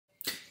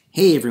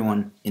Hey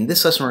everyone, in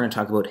this lesson we're going to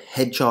talk about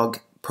hedgehog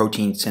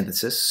protein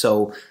synthesis.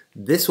 So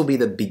this will be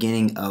the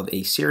beginning of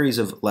a series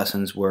of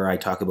lessons where I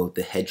talk about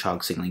the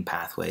hedgehog signaling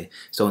pathway.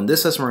 So in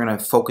this lesson we're going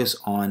to focus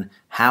on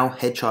how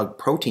hedgehog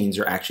proteins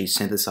are actually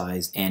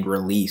synthesized and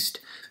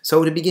released.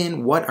 So to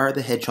begin, what are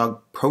the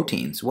hedgehog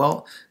proteins?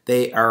 Well,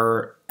 they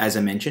are, as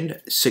I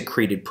mentioned,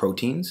 secreted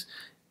proteins,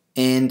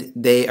 and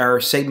they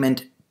are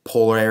segment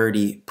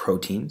polarity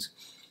proteins.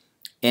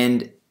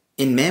 And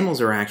in mammals,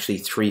 there are actually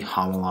three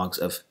homologues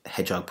of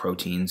hedgehog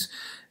proteins.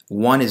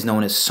 One is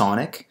known as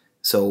sonic,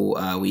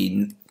 so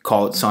we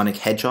call it sonic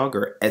hedgehog,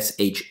 or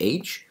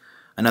SHH.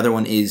 Another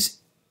one is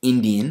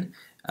Indian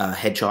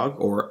hedgehog,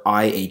 or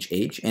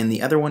IHH. And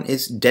the other one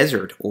is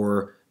desert,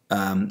 or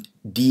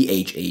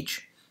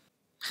DHH.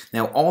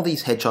 Now, all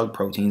these hedgehog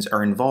proteins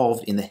are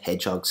involved in the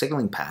hedgehog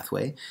signaling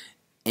pathway,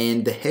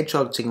 and the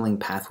hedgehog signaling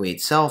pathway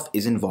itself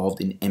is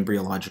involved in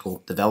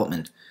embryological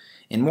development.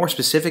 And more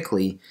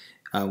specifically,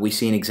 we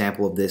see an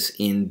example of this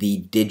in the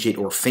digit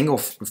or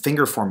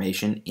finger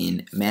formation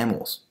in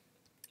mammals.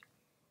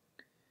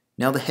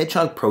 Now, the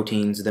hedgehog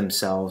proteins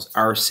themselves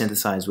are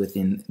synthesized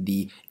within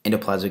the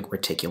endoplasmic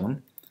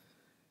reticulum,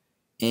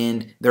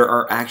 and there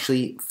are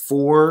actually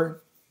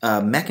four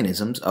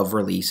mechanisms of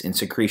release and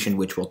secretion,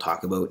 which we'll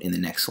talk about in the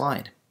next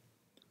slide.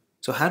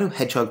 So how do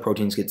hedgehog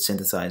proteins get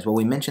synthesized? Well,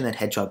 we mentioned that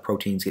hedgehog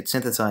proteins get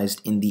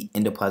synthesized in the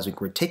endoplasmic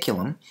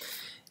reticulum,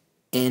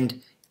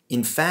 and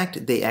in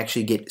fact, they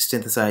actually get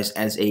synthesized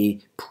as a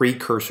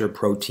precursor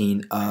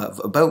protein of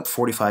about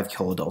 45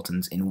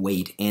 kilodaltons in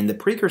weight. And the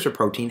precursor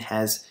protein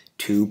has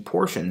two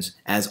portions,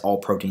 as all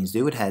proteins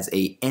do. It has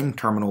a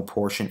N-terminal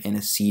portion and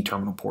a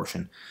C-terminal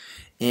portion.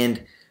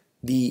 And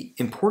the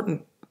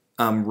important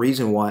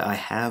reason why I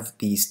have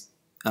these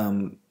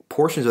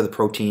portions of the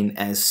protein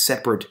as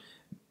separate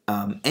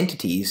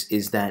entities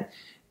is that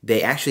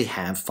they actually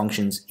have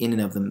functions in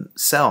and of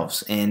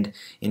themselves. And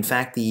in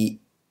fact, the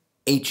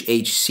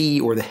HHC,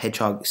 or the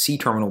hedgehog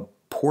C-terminal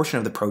portion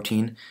of the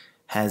protein,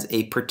 has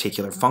a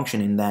particular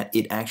function in that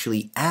it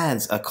actually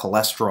adds a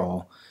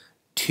cholesterol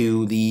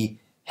to the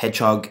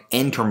hedgehog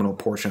N-terminal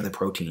portion of the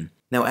protein.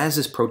 Now, as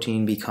this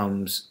protein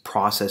becomes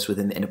processed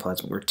within the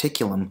endoplasmic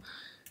reticulum,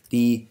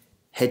 the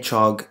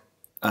hedgehog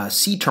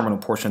C-terminal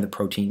portion of the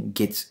protein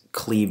gets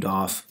cleaved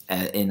off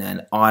in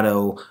an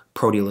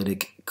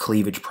autoproteolytic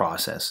cleavage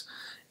process.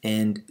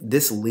 And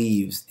this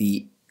leaves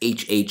the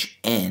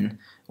HHN,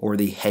 or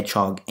the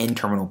hedgehog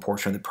N-terminal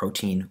portion of the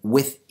protein,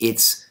 with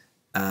its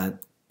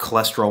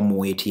cholesterol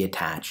moiety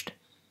attached.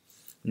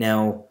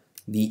 Now,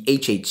 the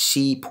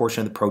HHC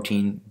portion of the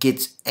protein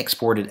gets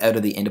exported out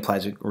of the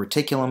endoplasmic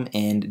reticulum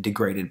and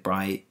degraded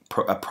by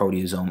a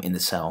proteasome in the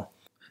cell.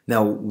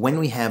 Now, when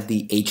we have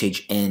the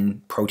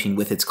HHN protein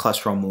with its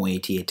cholesterol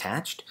moiety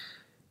attached,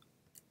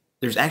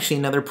 there's actually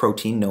another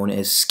protein known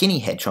as skinny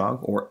hedgehog,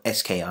 or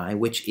SKI,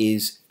 which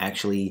is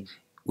actually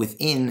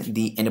within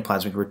the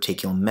endoplasmic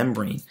reticulum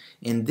membrane.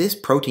 And this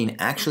protein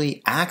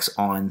actually acts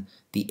on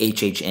the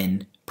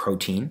HHN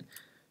protein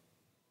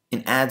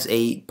and adds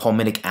a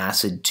palmitic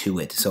acid to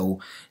it. So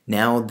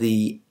now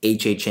the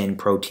HHN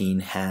protein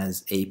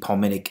has a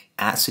palmitic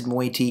acid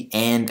moiety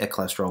and a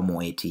cholesterol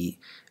moiety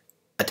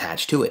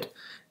attached to it.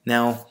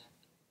 Now,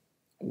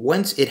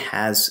 once it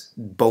has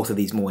both of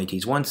these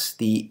moieties, once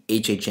the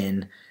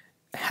HHN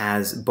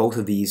has both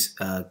of these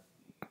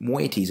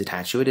moieties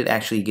attached to it, it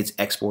actually gets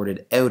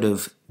exported out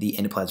of the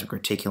endoplasmic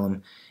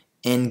reticulum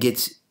and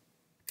gets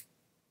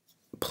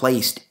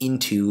placed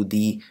into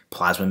the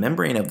plasma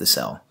membrane of the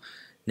cell.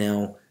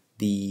 Now,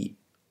 the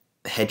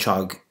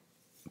hedgehog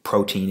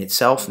protein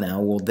itself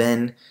now will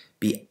then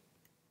be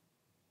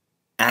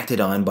acted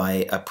on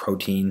by a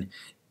protein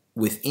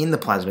within the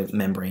plasma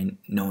membrane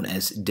known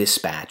as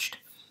dispatched.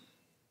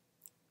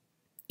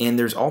 And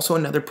there's also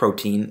another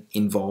protein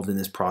involved in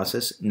this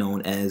process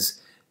known as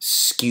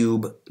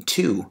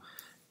SCUB2.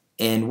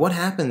 And what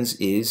happens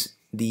is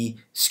the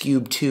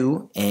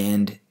SCUB2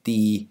 and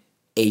the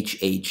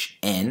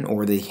HHN,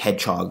 or the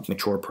hedgehog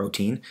mature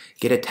protein,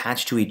 get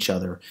attached to each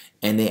other,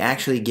 and they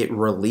actually get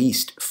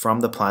released from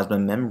the plasma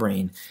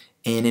membrane.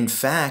 And in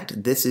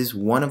fact, this is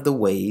one of the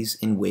ways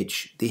in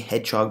which the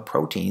hedgehog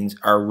proteins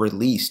are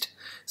released.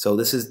 So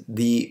this is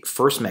the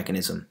first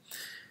mechanism.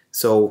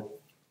 So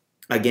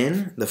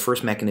again, the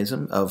first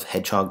mechanism of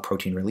hedgehog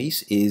protein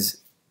release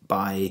is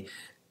by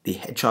the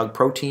hedgehog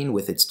protein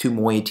with its two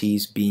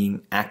moieties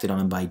being acted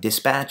on by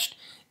dispatched,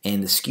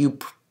 and the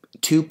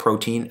SCUB2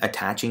 protein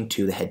attaching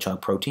to the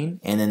hedgehog protein.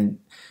 And then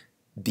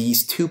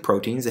these two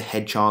proteins, the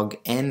hedgehog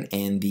N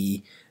and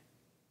the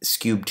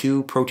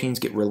SCUB2 proteins,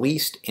 get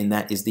released, and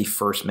that is the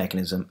first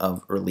mechanism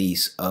of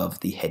release of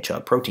the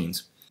hedgehog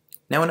proteins.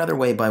 Now, another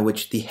way by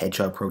which the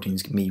hedgehog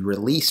proteins can be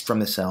released from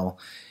the cell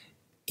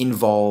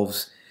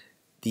involves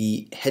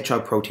the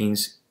hedgehog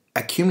proteins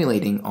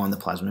accumulating on the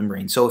plasma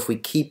membrane. So if we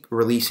keep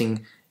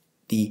releasing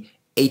the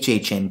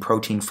HHN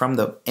protein from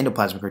the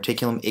endoplasmic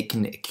reticulum, it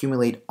can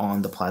accumulate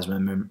on the plasma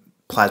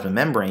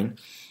membrane,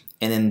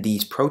 and then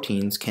these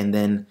proteins can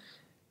then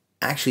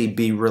actually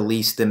be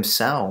released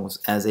themselves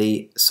as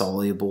a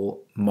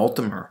soluble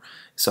multimer.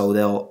 So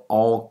they'll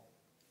all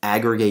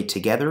aggregate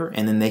together,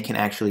 and then they can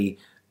actually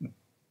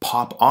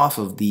pop off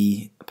of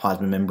the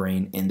plasma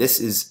membrane, and this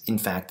is in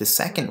fact the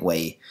second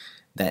way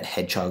that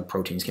hedgehog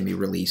proteins can be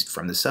released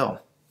from the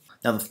cell.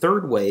 Now the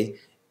third way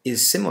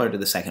is similar to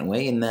the second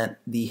way in that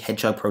the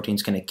hedgehog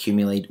proteins can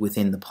accumulate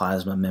within the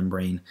plasma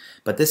membrane,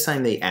 but this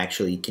time they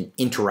actually can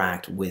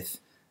interact with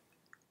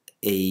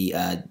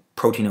a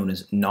protein known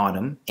as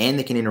NODM, and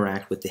they can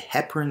interact with the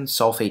heparan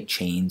sulfate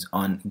chains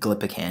on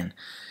glypican.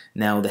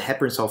 Now the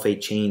heparan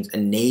sulfate chains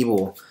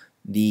enable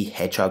the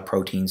hedgehog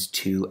proteins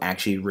to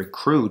actually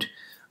recruit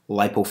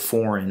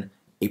lipophorin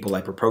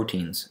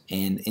apolipoproteins,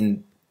 and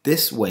in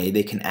this way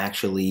they can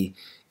actually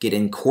get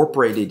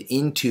incorporated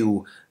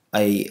into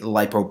a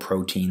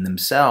lipoprotein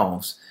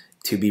themselves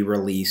to be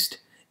released,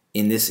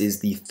 and this is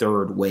the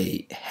third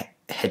way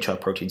hedgehog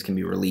proteins can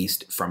be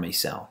released from a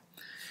cell.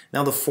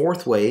 Now the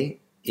fourth way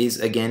is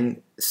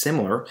again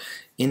similar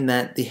in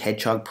that the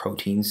hedgehog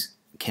proteins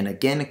can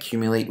again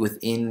accumulate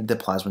within the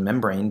plasma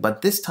membrane,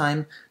 but this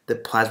time the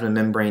plasma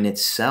membrane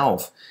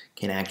itself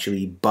can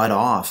actually bud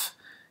off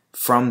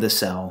from the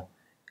cell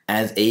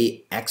as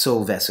a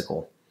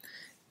exovesicle,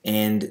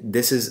 and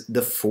this is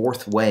the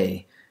fourth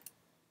way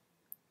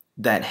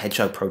that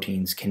hedgehog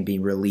proteins can be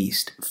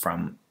released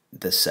from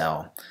the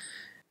cell.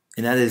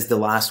 And that is the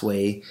last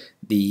way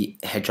the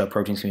hedgehog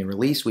proteins can be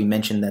released. We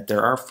mentioned that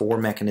there are 4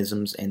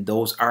 mechanisms, and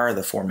those are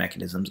the 4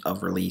 mechanisms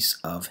of release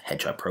of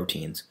hedgehog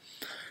proteins.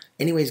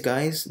 Anyways,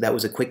 guys, that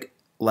was a quick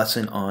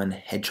lesson on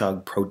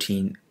hedgehog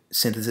protein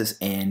synthesis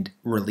and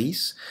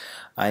release.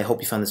 I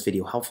hope you found this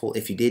video helpful.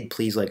 If you did,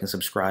 please like and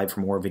subscribe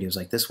for more videos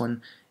like this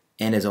one.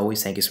 And as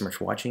always, thank you so much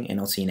for watching, and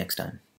I'll see you next time.